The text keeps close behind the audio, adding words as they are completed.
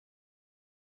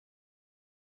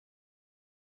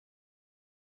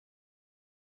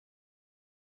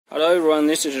Hello everyone,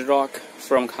 this is Rock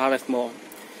from Carlife-mall.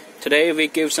 Today we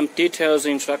give some details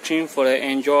instruction for the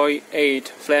Android 8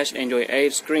 Flash Android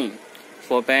 8 screen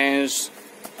for Benz.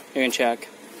 You can check.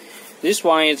 This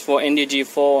one is for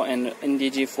NDG4 and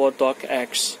NDG4 Dock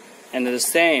X, and the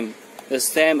same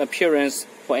appearance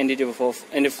for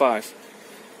NDG5,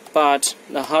 but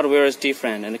the hardware is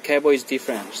different and the cable is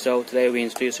different. So today we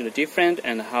introduce the different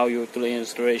and how you do the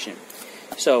installation.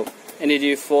 So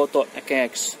NDG4 Dock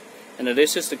X. And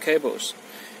this is the cables.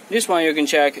 This one you can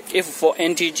check if for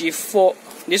NTG4,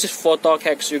 this is for Dock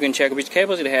X, you can check which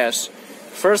cables it has.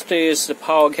 First is the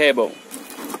power cable.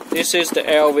 This is the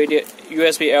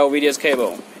USB LVDS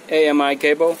cable, AMI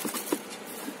cable,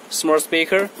 smart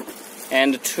speaker,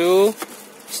 and two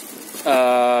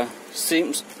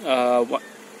SIM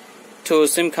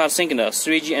card signaler,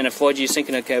 3G and 4G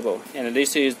signaler cable. And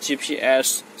this is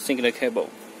GPS signaler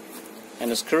cable. And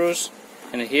the screws.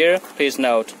 And here, please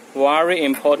note, very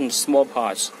important small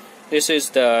parts. This is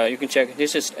the, you can check,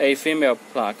 this is a female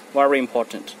plug, very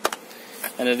important.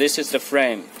 And this is the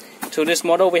frame. To this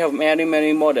model, we have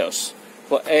many models.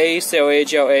 For A, CLA,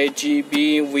 GLA,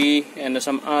 GB, V, and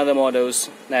some other models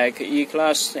like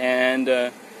E-Class and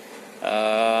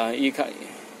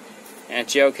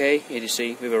GLK,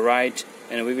 etc. We will write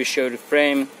and we will show the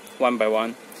frame one by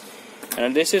one.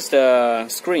 And this is the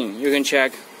screen. You can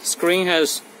check, screen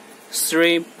has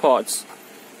 3 ports.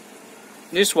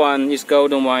 This one is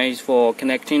golden one is for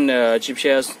connecting the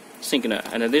GPS signal,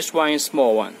 and this one is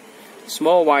small one.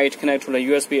 Small white connect to the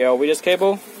USB LVDS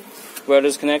cable. Where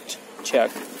does connect?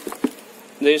 Check.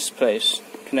 This place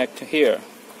connect here,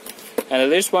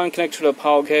 and this one connect to the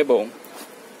power cable.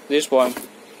 This one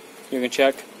you can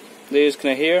check. This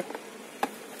connect here.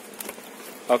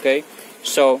 Okay.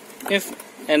 So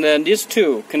and then these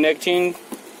two connecting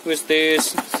with this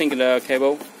singular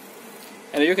cable.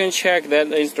 And you can check that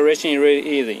the installation is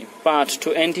really easy. But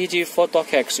to NTG4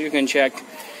 Dock X, you can check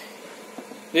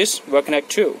this will connect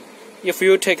too. If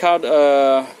you take out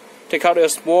a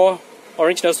small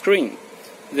original screen,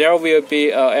 there will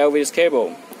be a LVDS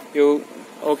cable.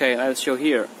 Okay, let's show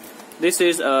here. This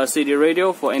is a CD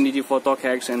radio for NTG4 Dock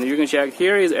X, and you can check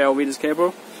here is LVDS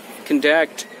cable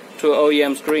connect to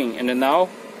OEM screen. And now,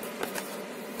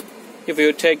 if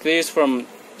you take this from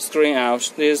screen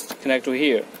out, this connect to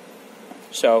here.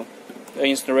 So, the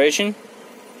installation,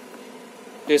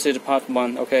 this is part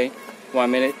 1, okay, 1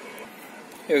 minute.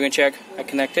 You can check, I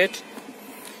connected.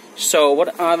 So,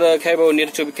 what other cable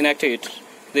need to be connected?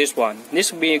 This one.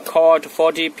 This will be called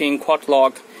 40-pin quad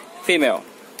lock female.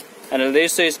 And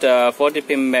this is the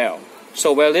 40-pin male.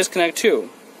 So, where this connect to?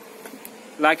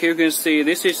 Like you can see,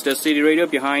 this is the CD radio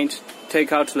behind.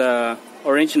 Take out the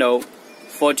original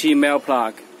 40 male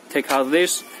plug. Take out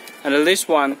this, and this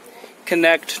one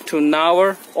connect to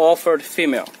our offered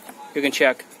female. You can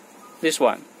check this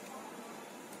one.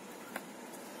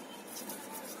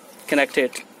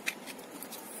 Connected.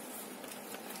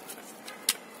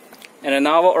 And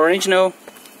our original.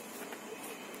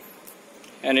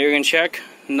 And you can check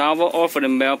our offered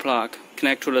male plug.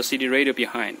 Connect to the CD radio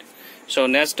behind. So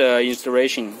that's the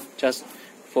installation. Just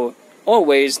for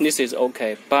always this is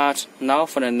okay. But now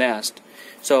for the next.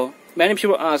 So many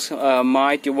people ask,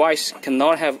 my device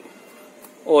cannot have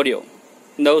audio,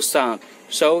 no sound.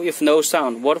 So if no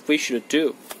sound, what we should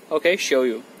do? Okay, show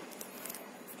you.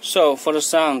 So for the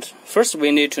sound, first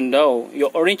we need to know your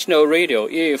original radio.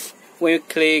 If when you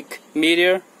click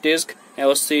media, disc,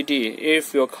 LCD,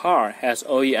 if your car has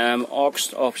OEM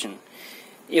aux option.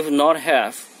 If not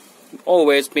have,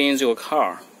 always means your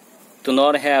car do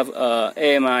not have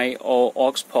AMI or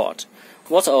aux port.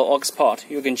 What's an aux port?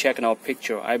 You can check in our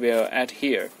picture. I will add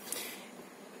here.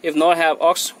 If not have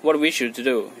aux, what we should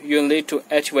do? You need to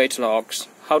activate the aux.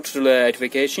 How to do the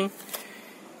activation?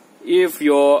 If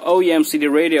your OEM CD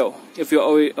radio,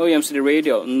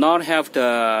 not have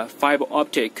the fiber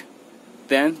optic,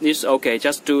 then this is okay.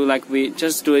 Just do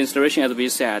installation as we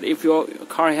said. If your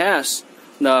car has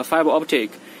the fiber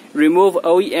optic, remove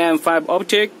OEM fiber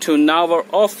optic to our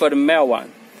offered male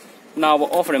one. Now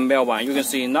offered male one, you can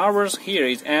see ours here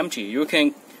is empty. You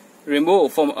can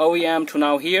remove from OEM to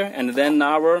now here, and then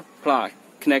our plug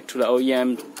connect to the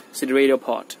OEM CD radio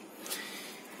port.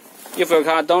 If your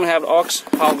car don't have aux,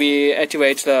 how we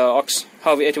activate the aux?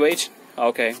 How we activate?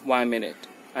 Okay, 1 minute.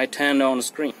 I turn on the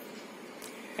screen.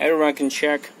 Everyone can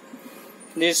check.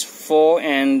 This 4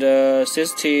 and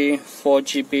 64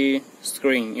 GB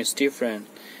screen is different.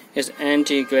 It's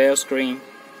anti-glare screen.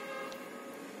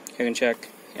 You can check,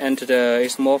 and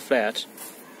it's more flat.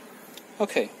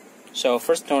 Okay. So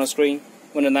first on the screen,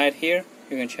 when the light here,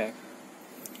 you can check.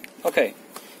 Okay,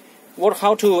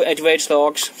 how to activate the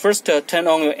aux? First, turn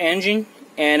on your engine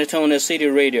and turn on the CD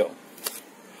radio.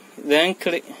 Then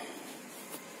clicks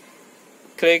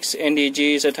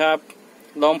NTG setup,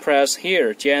 long press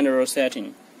here, general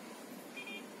setting.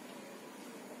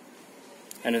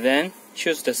 And then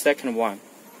choose the second one.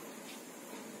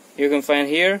 You can find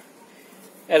here,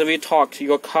 as we talked,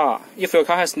 your car. If your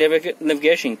car has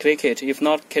navigation, click it. If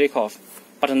not, click off.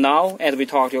 But now, as we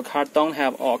talked, your car don't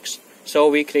have aux. So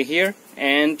we click here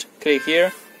and click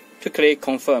here to click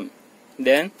confirm.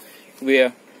 Then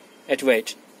we'll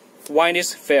activate. Why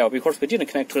this failed? Because we didn't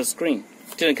connect to the screen,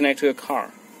 didn't connect to your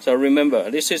car. So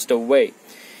remember, this is the way.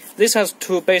 This has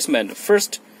two basements.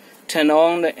 First, turn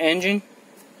on the engine.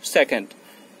 Second,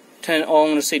 turn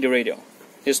on the CD radio.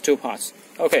 These two parts.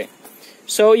 Okay.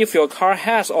 So if your car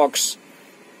has aux,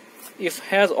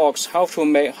 how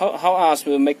else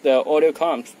will make the audio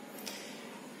come?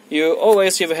 You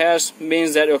always, if it has,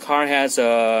 means that your car has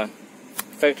a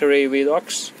factory with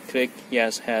aux. Click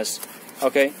yes, has.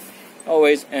 Okay.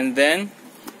 Always, and then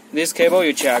this cable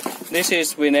you check. This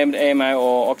is we named AMI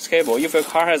or aux cable. If your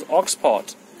car has aux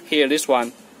port, here this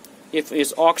one. If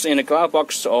it's aux in the glove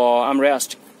box or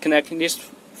armrest, connect this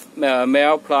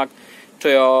male plug to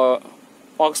your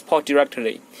aux port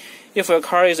directly. If your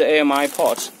car is AMI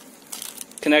port,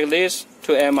 connect this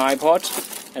to AMI port,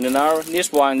 and now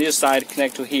this one, this side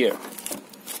connect to here.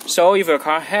 So if your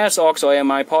car has aux or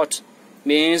AMI port,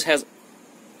 means has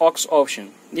aux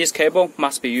option. This cable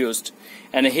must be used.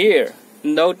 And here,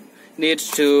 no need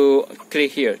to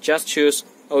click here. Just choose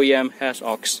OEM has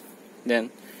aux.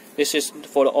 Then this is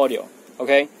for the audio.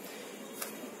 Okay.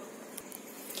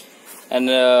 And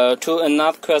to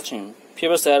another question.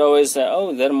 People always say,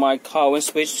 oh, that my car when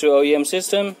switch to OEM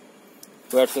system.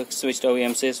 Where to switch to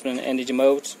OEM system? NTG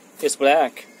mode is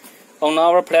black. On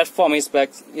our platform, is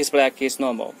black is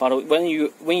normal. But when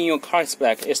your car is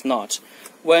black, it's not.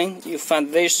 When you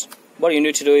find this, what you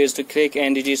need to do is to click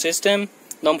NTG system.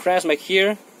 Long press make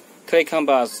here. Click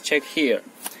compass. Check here.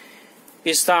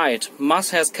 Beside must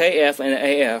has KF and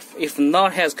AF. If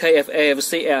not has KF, AF,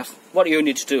 CF, what you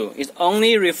need to do? It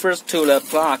only refers to the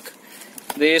plug.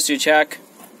 This you check.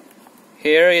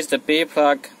 Here is the B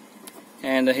plug,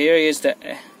 and here is the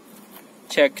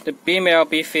check the B male,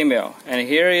 B female, and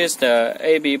here is the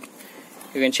AB.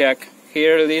 You can check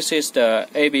here. This is the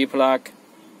AB plug,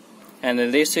 and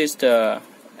this is the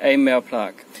A male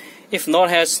plug. If not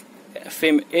has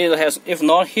it has. If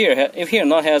not here, if here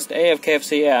not has the AF, KF,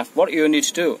 CF, what you need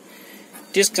to do?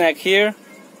 Disconnect here.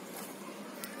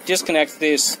 Disconnect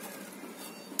this.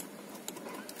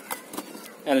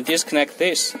 And disconnect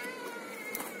this.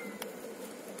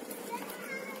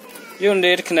 You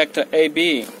need to connect the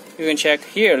AB. You can check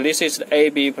here. This is the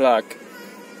AB plug.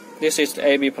 This is the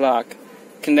AB plug.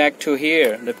 Connect to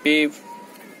here the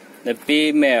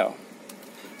B male,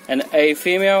 and A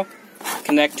female.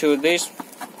 Connect to this.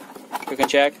 You can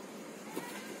check.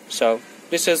 So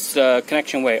this is the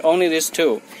connection way. Only these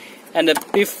two. And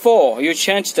before you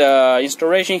change the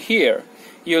installation here,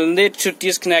 you need to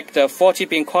disconnect the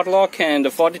 40-pin cord lock and the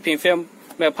 40-pin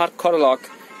female part cord lock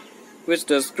with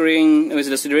the screen with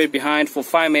the CD behind for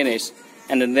 5 minutes,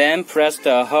 and then press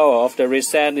the hold of the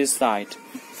reset this side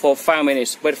for 5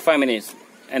 minutes. Wait 5 minutes,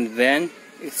 and then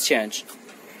exchange.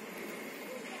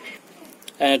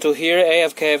 And to hear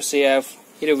AF, KF, CF,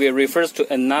 it will refers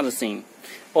to another thing.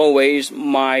 Always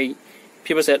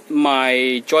people said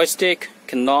my joystick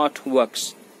cannot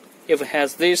works. If it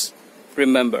has this,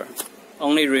 remember.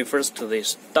 Only refers to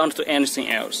this, don't to anything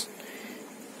else.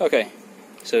 Okay,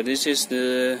 so this is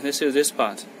this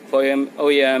part for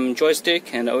OEM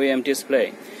joystick and OEM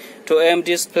display. To OEM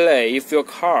display, if your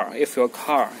car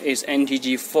is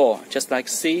NTG4, just like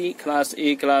C class,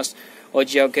 E class, or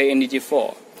GLK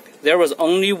NTG4, there was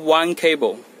only one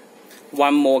cable,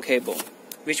 one more cable.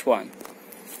 Which one?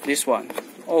 This one.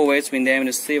 Always we name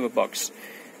the silver box.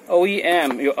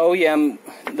 OEM,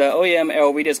 the OEM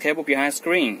LVDS cable behind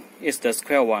screen is the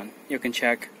square one. You can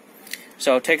check.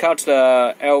 So take out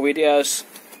the LVDS.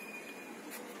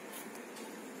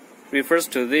 Refers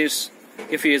to this.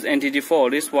 If it is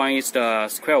NTG4, this one is the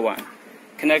square one.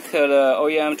 Connect the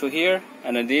OEM to here,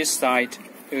 and on this side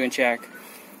you can check.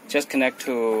 Just connect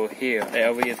to here, the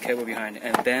LVDS cable behind,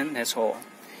 and then that's all.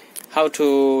 How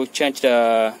to change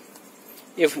the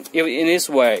if in this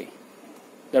way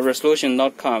the resolution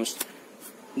not comes,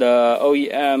 the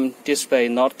OEM display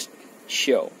not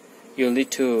show, you need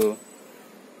to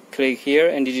click here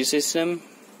NTG system,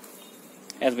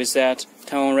 as we said,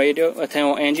 turn on radio, turn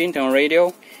on engine, turn on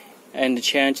radio, and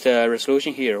change the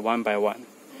resolution here one by one.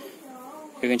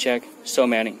 You can check so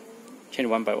many, change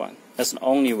one by one. That's the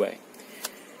only way.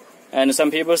 And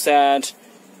some people said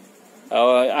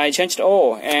I changed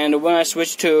all, and when I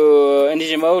switch to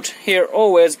NTG mode, here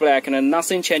always black and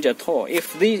nothing changed at all.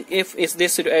 If it's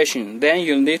this situation, then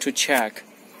you need to check.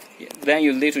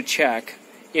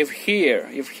 If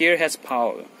here has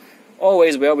power.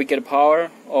 Always where we get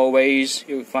power, always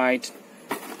you find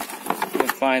the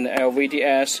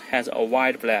LVDS has a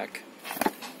white black.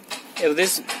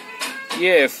 If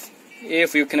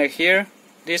you connect here,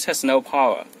 this has no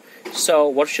power. So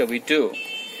what should we do?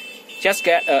 Just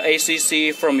get a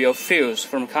ACC from your fuse,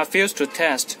 from car fuse to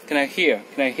test. Connect here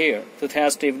to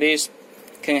test if this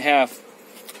can have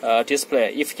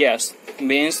display. If yes,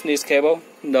 means this cable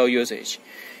no usage.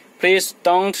 Please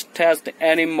don't test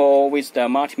anymore with the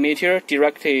multimeter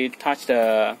directly touch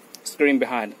the screen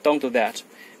behind. Don't do that.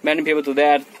 Many people do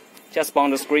that, just on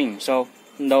the screen. So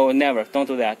no, never. Don't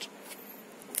do that.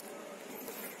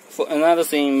 For another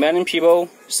thing, many people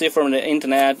see from the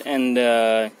internet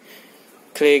and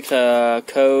click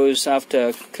codes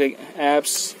after click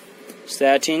apps,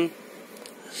 setting,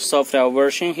 software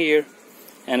version here,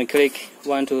 and click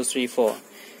 1, 2, 3, 4.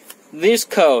 This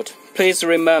code, please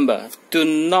remember, do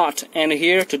not enter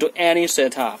here to do any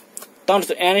setup. Don't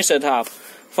do any setup.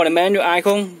 For the menu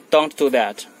icon, don't do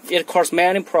that. It causes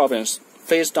many problems.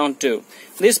 Please don't do.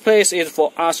 This place is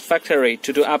for us factory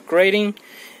to do upgrading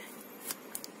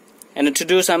and to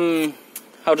do some,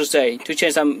 to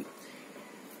change some,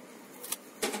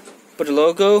 put a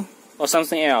logo or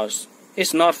something else.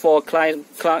 It's not for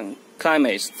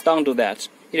climates. Don't do that.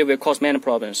 It will cause many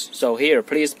problems. So here,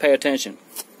 please pay attention.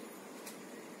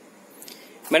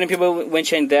 Many people when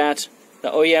change that, the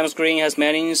OEM screen has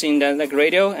settings in the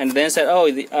radio, and then said,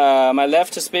 oh, my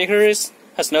left speaker has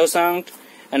no sound,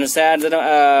 and said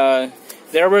that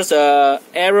there was a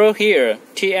error here,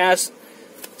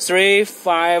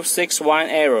 TS3561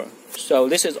 error. So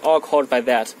this is all caused by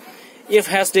that. If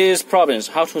it has these problems,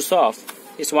 how to solve?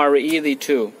 It's very easy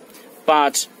too.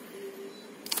 But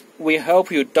we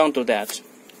hope you don't do that.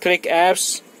 Click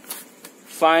apps,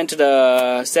 find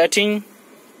the setting,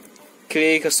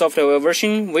 click software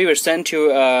version. We will send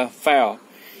you a file.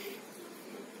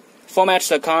 Format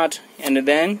the card and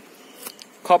then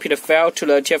copy the file to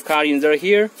the TF card insert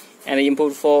here and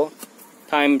input 4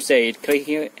 times 8. Click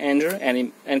here, enter,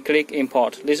 and click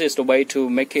import. This is the way to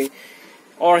make it,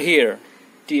 or here,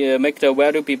 make the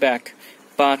value be back.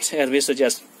 But as we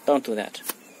suggest, don't do that.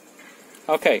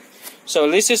 Okay, so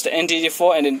this is the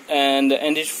NTG4 and the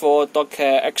NTG4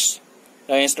 Docker X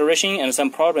installation and some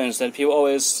problems that people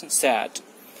always said.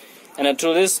 And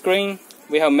to this screen,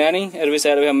 we have many, as we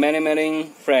said, we have many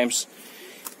frames.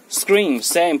 Screen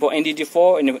same for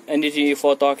NTG4 and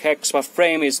NTG4 Docker X, but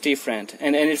frame is different.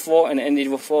 And NTG4 and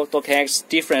NTG4 Docker X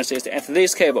difference is at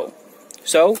this cable.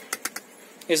 So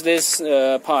is this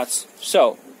parts.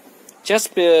 So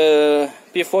just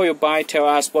before you buy, tell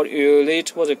us what you need,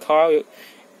 what's the car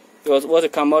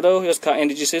model, your car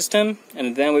energy system,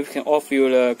 and then we can offer you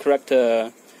the correct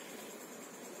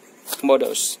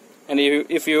models. And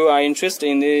if you are interested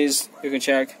in this, you can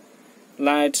check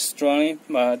light strongly,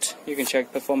 but you can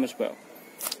check performance well.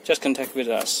 Just contact with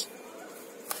us.